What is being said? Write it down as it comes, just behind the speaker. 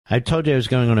I told you I was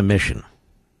going on a mission.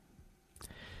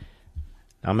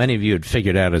 Now, many of you had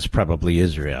figured out it's probably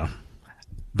Israel.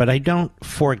 But I don't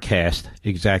forecast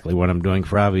exactly what I'm doing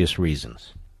for obvious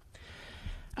reasons.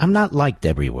 I'm not liked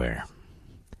everywhere.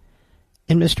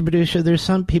 And, Mr. Producer, there's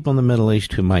some people in the Middle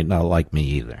East who might not like me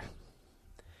either.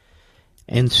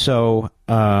 And so,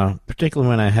 particularly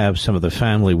when I have some of the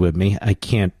family with me, I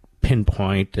can't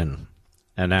pinpoint and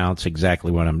announce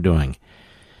exactly what I'm doing.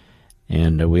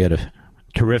 And we had a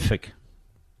terrific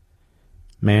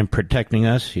man protecting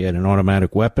us. He had an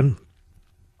automatic weapon.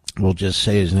 We'll just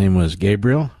say his name was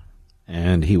Gabriel,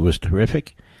 and he was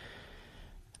terrific.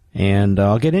 And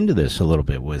I'll get into this a little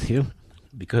bit with you,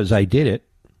 because I did it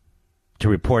to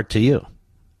report to you.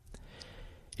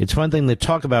 It's one thing to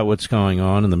talk about what's going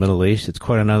on in the Middle East. It's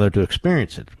quite another to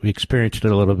experience it. We experienced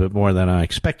it a little bit more than I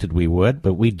expected we would,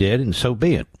 but we did, and so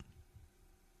be it.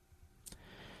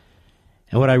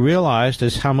 And what I realized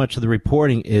is how much of the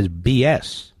reporting is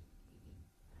BS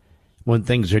when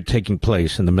things are taking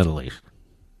place in the Middle East.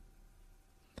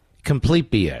 Complete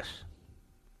BS.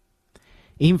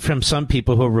 Even from some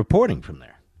people who are reporting from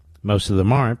there. Most of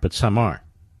them aren't, but some are.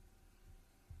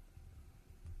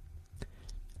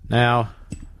 Now,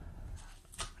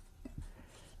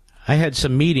 I had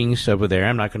some meetings over there.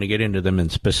 I'm not going to get into them in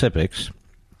specifics.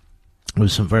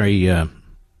 With some very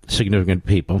significant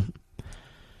people.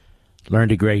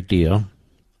 Learned a great deal.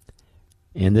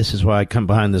 And this is why I come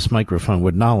behind this microphone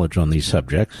with knowledge on these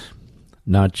subjects,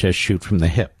 not just shoot from the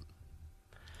hip.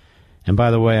 And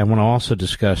by the way, I want to also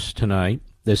discuss tonight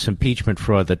this impeachment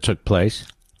fraud that took place.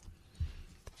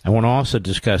 I want to also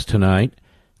discuss tonight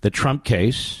the Trump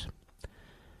case,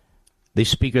 the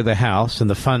Speaker of the House, and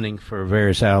the funding for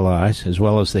various allies, as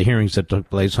well as the hearings that took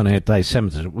place on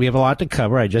anti-Semitism. We have a lot to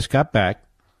cover. I just got back,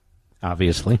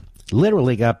 obviously.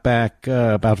 Literally got back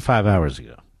about 5 hours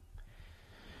ago.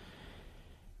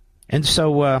 And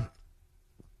so,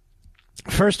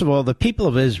 first of all, the people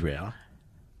of Israel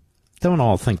don't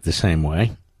all think the same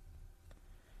way.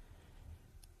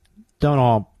 Don't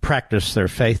all practice their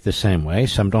faith the same way.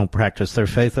 Some don't practice their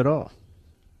faith at all.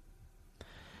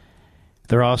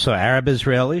 There are also Arab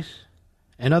Israelis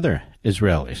and other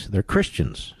Israelis. They're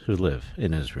Christians who live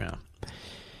in Israel.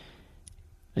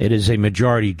 It is a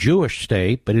majority Jewish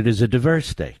state, but it is a diverse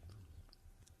state.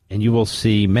 And you will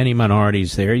see many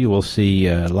minorities there. You will see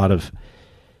a lot of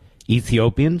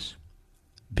Ethiopians,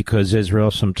 because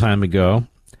Israel some time ago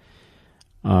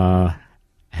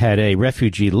had a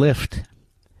refugee lift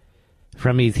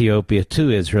from Ethiopia to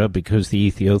Israel because the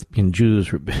Ethiopian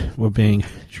Jews were being,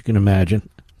 as you can imagine,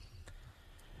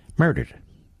 murdered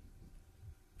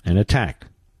and attacked.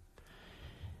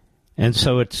 And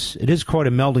so it is quite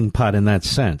a melting pot in that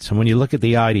sense. And when you look at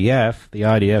the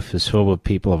IDF is filled with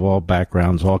people of all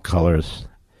backgrounds, all colors,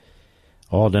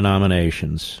 all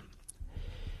denominations.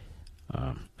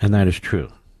 And that is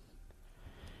true.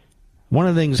 One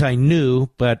of the things I knew,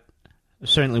 but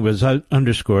certainly was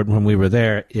underscored when we were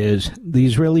there, is the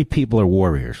Israeli people are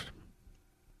warriors.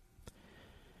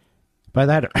 By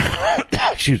that,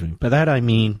 excuse me, by that I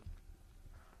mean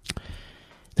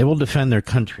they will defend their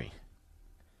country.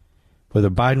 Whether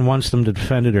Biden wants them to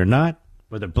defend it or not,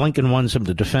 whether Blinken wants them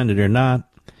to defend it or not,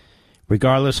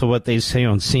 regardless of what they say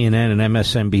on CNN and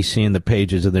MSNBC and the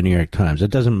pages of the New York Times,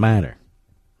 it doesn't matter.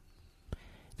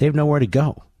 They have nowhere to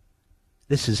go.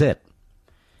 This is it.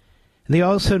 And they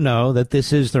also know that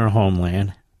this is their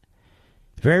homeland.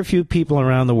 Very few people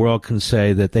around the world can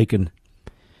say that they can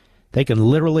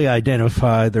literally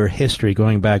identify their history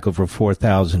going back over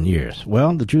 4,000 years.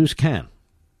 Well, the Jews can.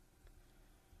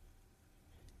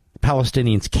 The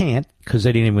Palestinians can't, because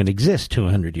they didn't even exist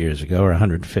 200 years ago or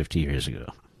 150 years ago.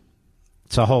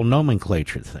 It's a whole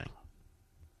nomenclature thing.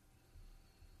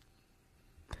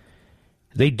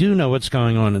 They do know what's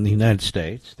going on in the United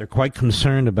States. They're quite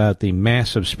concerned about the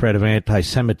massive spread of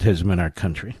anti-Semitism in our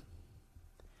country.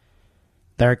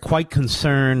 They're quite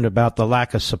concerned about the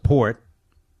lack of support,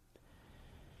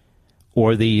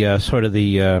 or the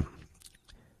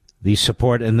the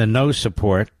support and the no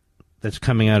support that's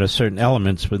coming out of certain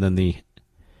elements within the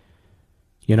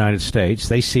United States.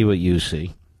 They see what you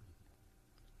see.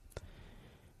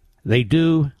 They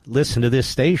do listen to this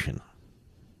station.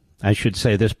 I should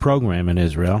say this program in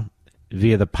Israel,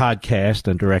 via the podcast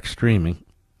and direct streaming.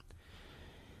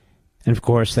 And, of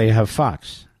course, they have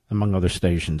Fox, among other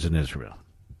stations in Israel.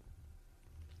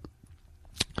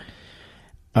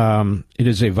 It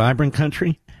is a vibrant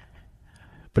country,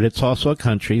 but it's also a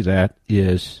country that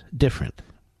is different.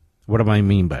 What do I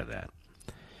mean by that?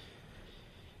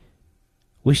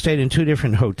 We stayed in 2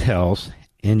 different hotels,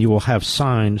 and you will have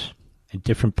signs in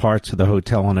different parts of the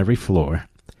hotel on every floor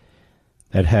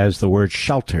that has the word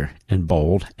shelter in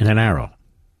bold and an arrow.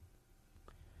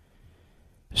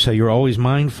 So you're always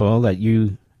mindful that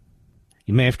you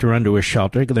may have to run to a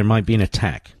shelter because there might be an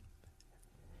attack.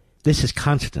 This is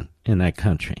constant in that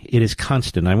country. It is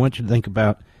constant. I want you to think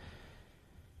about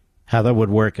how that would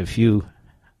work if you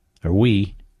or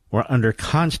we were under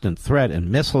constant threat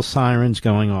and missile sirens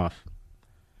going off.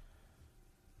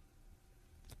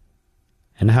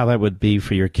 And how that would be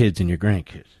for your kids and your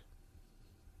grandkids.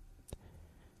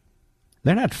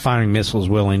 They're not firing missiles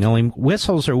willy-nilly.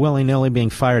 Whistles are willy-nilly being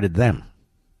fired at them.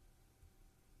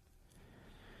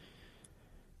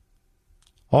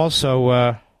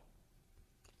 Also,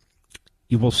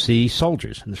 you will see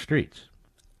soldiers in the streets.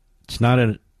 It's not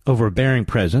an overbearing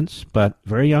presence, but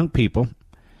very young people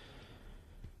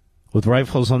with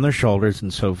rifles on their shoulders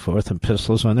and so forth and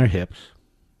pistols on their hips,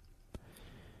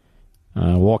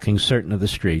 walking certain of the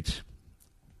streets,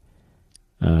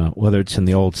 whether it's in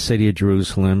the old city of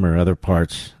Jerusalem or other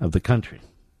parts of the country.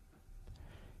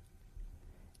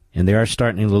 And they are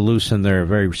starting to loosen their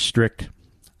very strict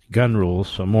gun rules,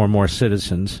 so more and more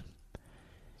citizens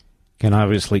can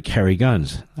obviously carry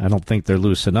guns. I don't think they're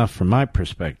loose enough from my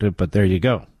perspective, but there you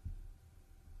go.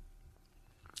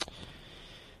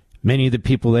 Many of the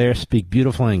people there speak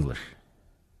beautiful English.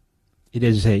 It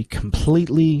is a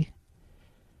completely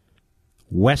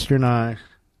westernized,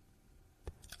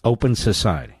 open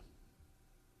society,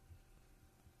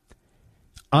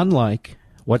 unlike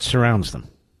what surrounds them,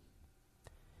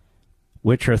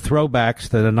 which are throwbacks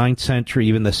to the 9th century,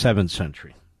 even the 7th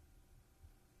century,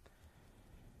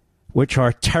 which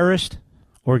are terrorist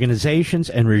organizations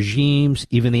and regimes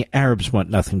even the Arabs want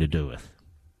nothing to do with.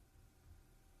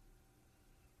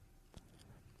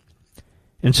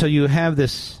 And so you have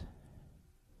this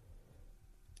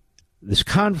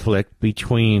conflict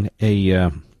between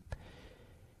a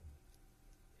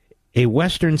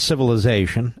Western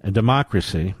civilization, a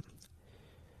democracy,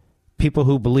 people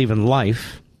who believe in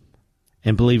life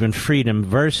and believe in freedom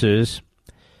versus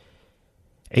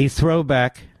a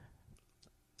throwback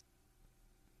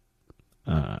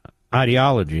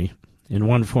ideology in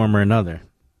one form or another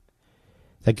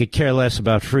that could care less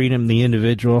about freedom, the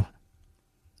individual,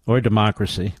 or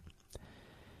democracy,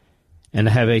 and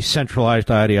have a centralized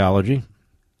ideology.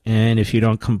 And if you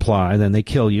don't comply, then they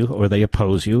kill you, or they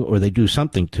oppose you, or they do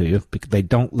something to you because they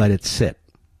don't let it sit.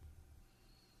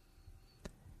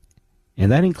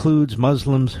 And that includes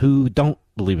Muslims who don't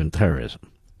believe in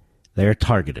terrorism. They are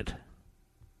targeted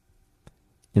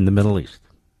in the Middle East.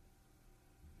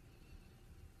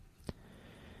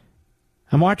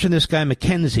 I'm watching this guy,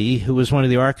 McKenzie, who was one of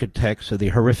the architects of the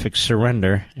horrific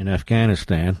surrender in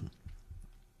Afghanistan.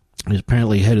 He was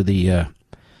apparently head of the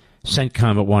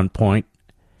CENTCOM at one point.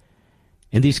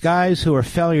 And these guys who are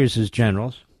failures as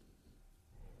generals,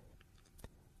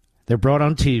 they're brought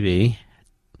on TV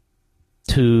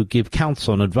to give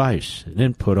counsel and advice and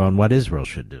input on what Israel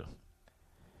should do,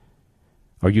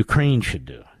 or Ukraine should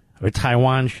do, or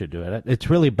Taiwan should do. It's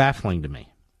really baffling to me.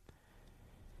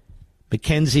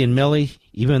 McKenzie and Milley,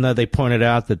 even though they pointed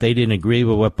out that they didn't agree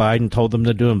with what Biden told them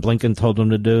to do and Blinken told them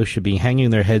to do, should be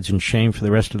hanging their heads in shame for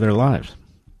the rest of their lives.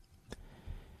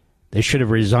 They should have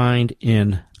resigned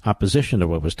in opposition to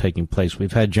what was taking place.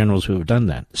 We've had generals who have done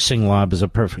that. Singlab is a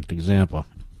perfect example.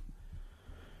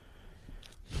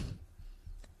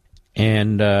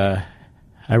 And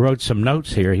I wrote some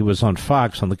notes here. He was on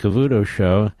Fox on the Cavuto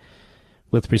show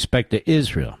with respect to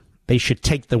Israel. They should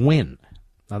take the win.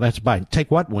 Now that's Biden.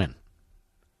 Take what win?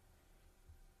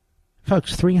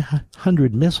 Folks,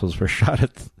 300 missiles were shot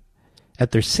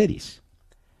at their cities.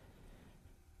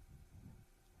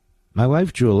 My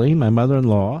wife, Julie, my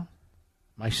mother-in-law,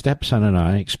 my stepson, and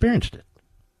I experienced it.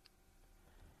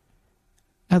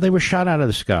 Now, they were shot out of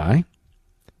the sky,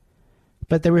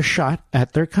 but they were shot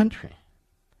at their country.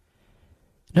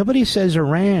 Nobody says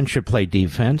Iran should play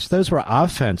defense. Those were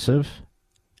offensive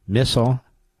missile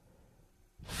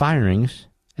firings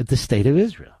at the state of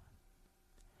Israel.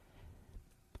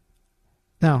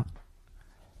 Now,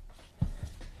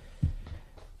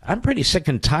 I'm pretty sick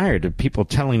and tired of people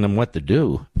telling them what to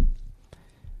do,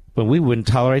 but we wouldn't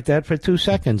tolerate that for 2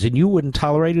 seconds, and you wouldn't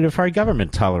tolerate it if our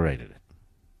government tolerated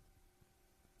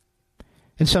it.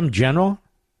 And some general,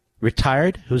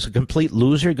 retired, who's a complete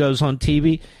loser, goes on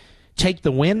TV, take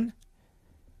the win?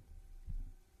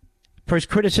 For his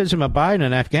criticism of Biden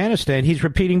in Afghanistan, he's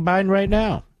repeating Biden right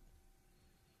now.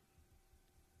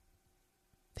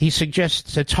 He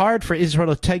suggests it's hard for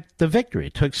Israel to take the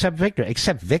victory, to accept victory.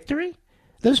 Accept victory?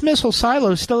 Those missile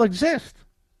silos still exist.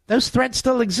 Those threats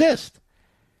still exist.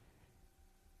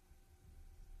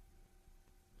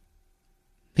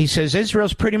 He says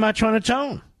Israel's pretty much on its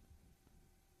own.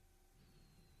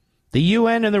 The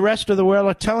UN and the rest of the world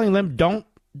are telling them don't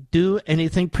do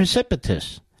anything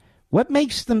precipitous. What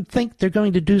makes them think they're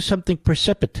going to do something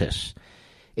precipitous?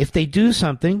 If they do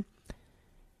something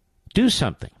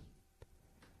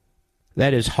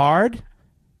that is hard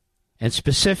and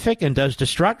specific and does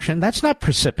destruction. That's not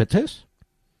precipitous.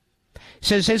 It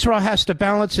says Israel has to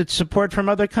balance its support from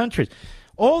other countries.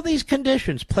 All these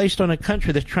conditions placed on a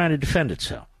country that's trying to defend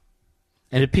itself,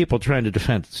 and the people trying to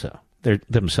defend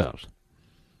themselves.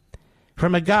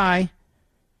 From a guy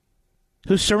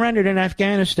who surrendered in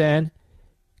Afghanistan,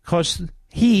 caused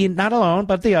he, not alone,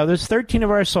 but the others, 13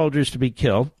 of our soldiers to be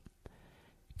killed.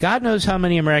 God knows how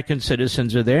many American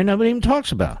citizens are there. Nobody even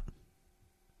talks about it.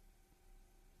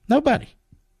 Nobody.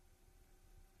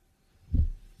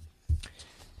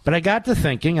 But I got to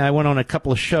thinking. I went on a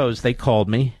couple of shows. They called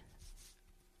me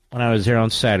when I was there on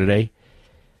Saturday,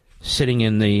 sitting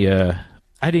in the...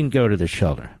 I didn't go to the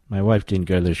shelter. My wife didn't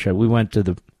go to the shelter. We went to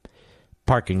the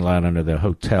parking lot under the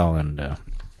hotel, and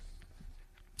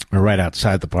right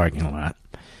outside the parking lot.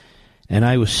 And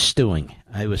I was stewing.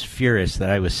 I was furious that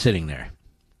I was sitting there.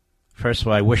 First of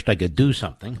all, I wished I could do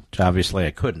something, which obviously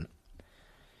I couldn't.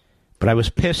 But I was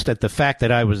pissed at the fact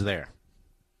that I was there.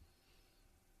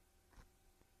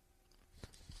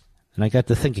 And I got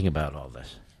to thinking about all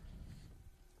this.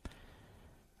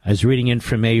 I was reading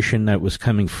information that was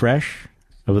coming fresh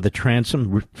over the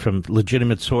transom from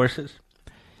legitimate sources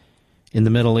in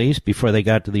the Middle East before they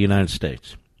got to the United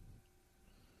States.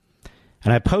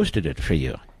 And I posted it for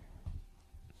you.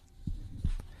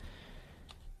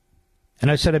 And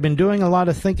I said, I've been doing a lot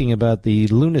of thinking about the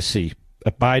lunacy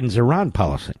of Biden's Iran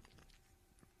policy.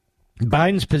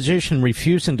 Biden's position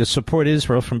refusing to support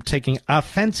Israel from taking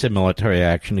offensive military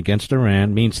action against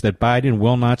Iran means that Biden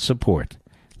will not support,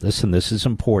 listen, this is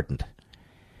important,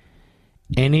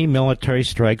 any military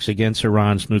strikes against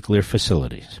Iran's nuclear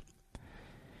facilities,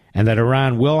 and that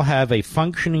Iran will have a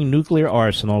functioning nuclear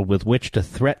arsenal with which to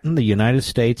threaten the United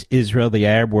States, Israel, the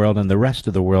Arab world, and the rest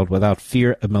of the world without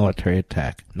fear of military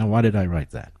attack. Now, why did I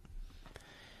write that?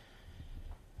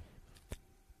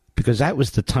 Because that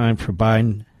was the time for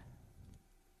Biden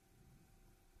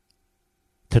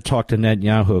to talk to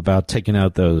Netanyahu about taking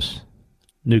out those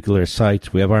nuclear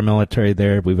sites. We have our military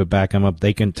there. We would back them up.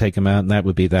 They can take them out, and that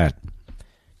would be that.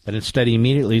 But instead, he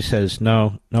immediately says,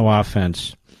 no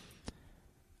offense.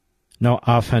 No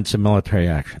offensive military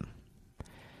action.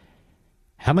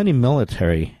 How many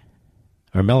militaries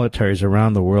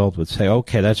around the world would say,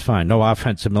 okay, that's fine, no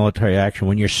offensive military action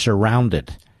when you're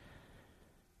surrounded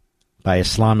by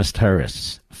Islamist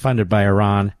terrorists funded by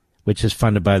Iran, which is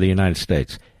funded by the United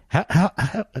States?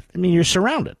 I mean, you're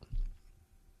surrounded.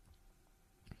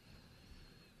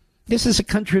 This is a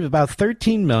country of about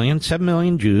 13 million, 7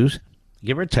 million Jews,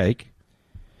 give or take,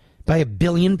 by 1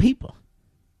 billion people.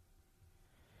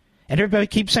 And everybody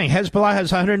keeps saying Hezbollah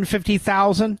has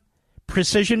 150,000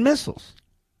 precision missiles.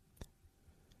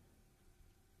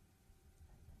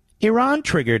 Iran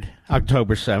triggered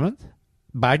October 7th.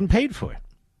 Biden paid for it.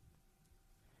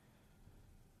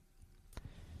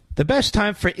 The best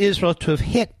time for Israel to have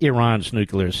hit Iran's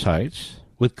nuclear sites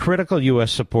with critical U.S.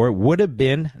 support would have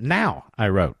been now, I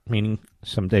wrote, meaning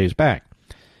some days back.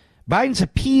 Biden's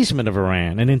appeasement of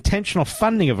Iran and intentional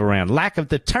funding of Iran, lack of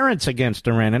deterrence against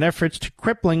Iran, and efforts to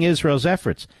crippling Israel's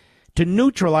efforts to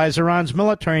neutralize Iran's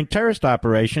military and terrorist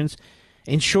operations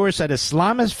ensures that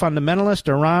Islamist fundamentalist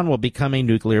Iran will become a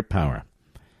nuclear power.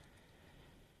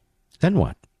 Then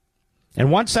what? And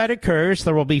once that occurs,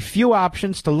 there will be few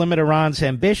options to limit Iran's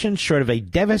ambitions short of a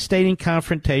devastating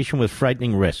confrontation with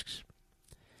frightening risks.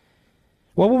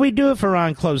 What will we do if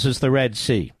Iran closes the Red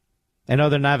Sea and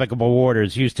other navigable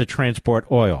waters used to transport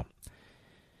oil?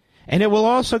 And it will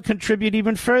also contribute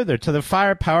even further to the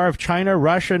firepower of China,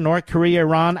 Russia, North Korea,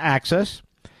 Iran axis,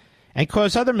 and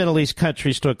cause other Middle East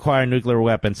countries to acquire nuclear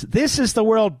weapons. This is the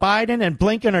world Biden and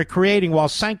Blinken are creating while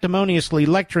sanctimoniously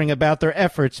lecturing about their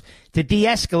efforts to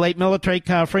de-escalate military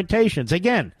confrontations.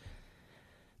 Again,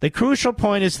 the crucial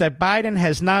point is that Biden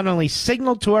has not only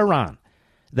signaled to Iran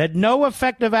that no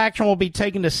effective action will be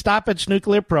taken to stop its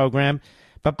nuclear program,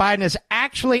 but Biden has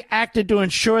actually acted to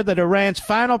ensure that Iran's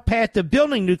final path to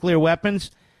building nuclear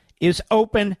weapons is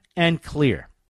open and clear.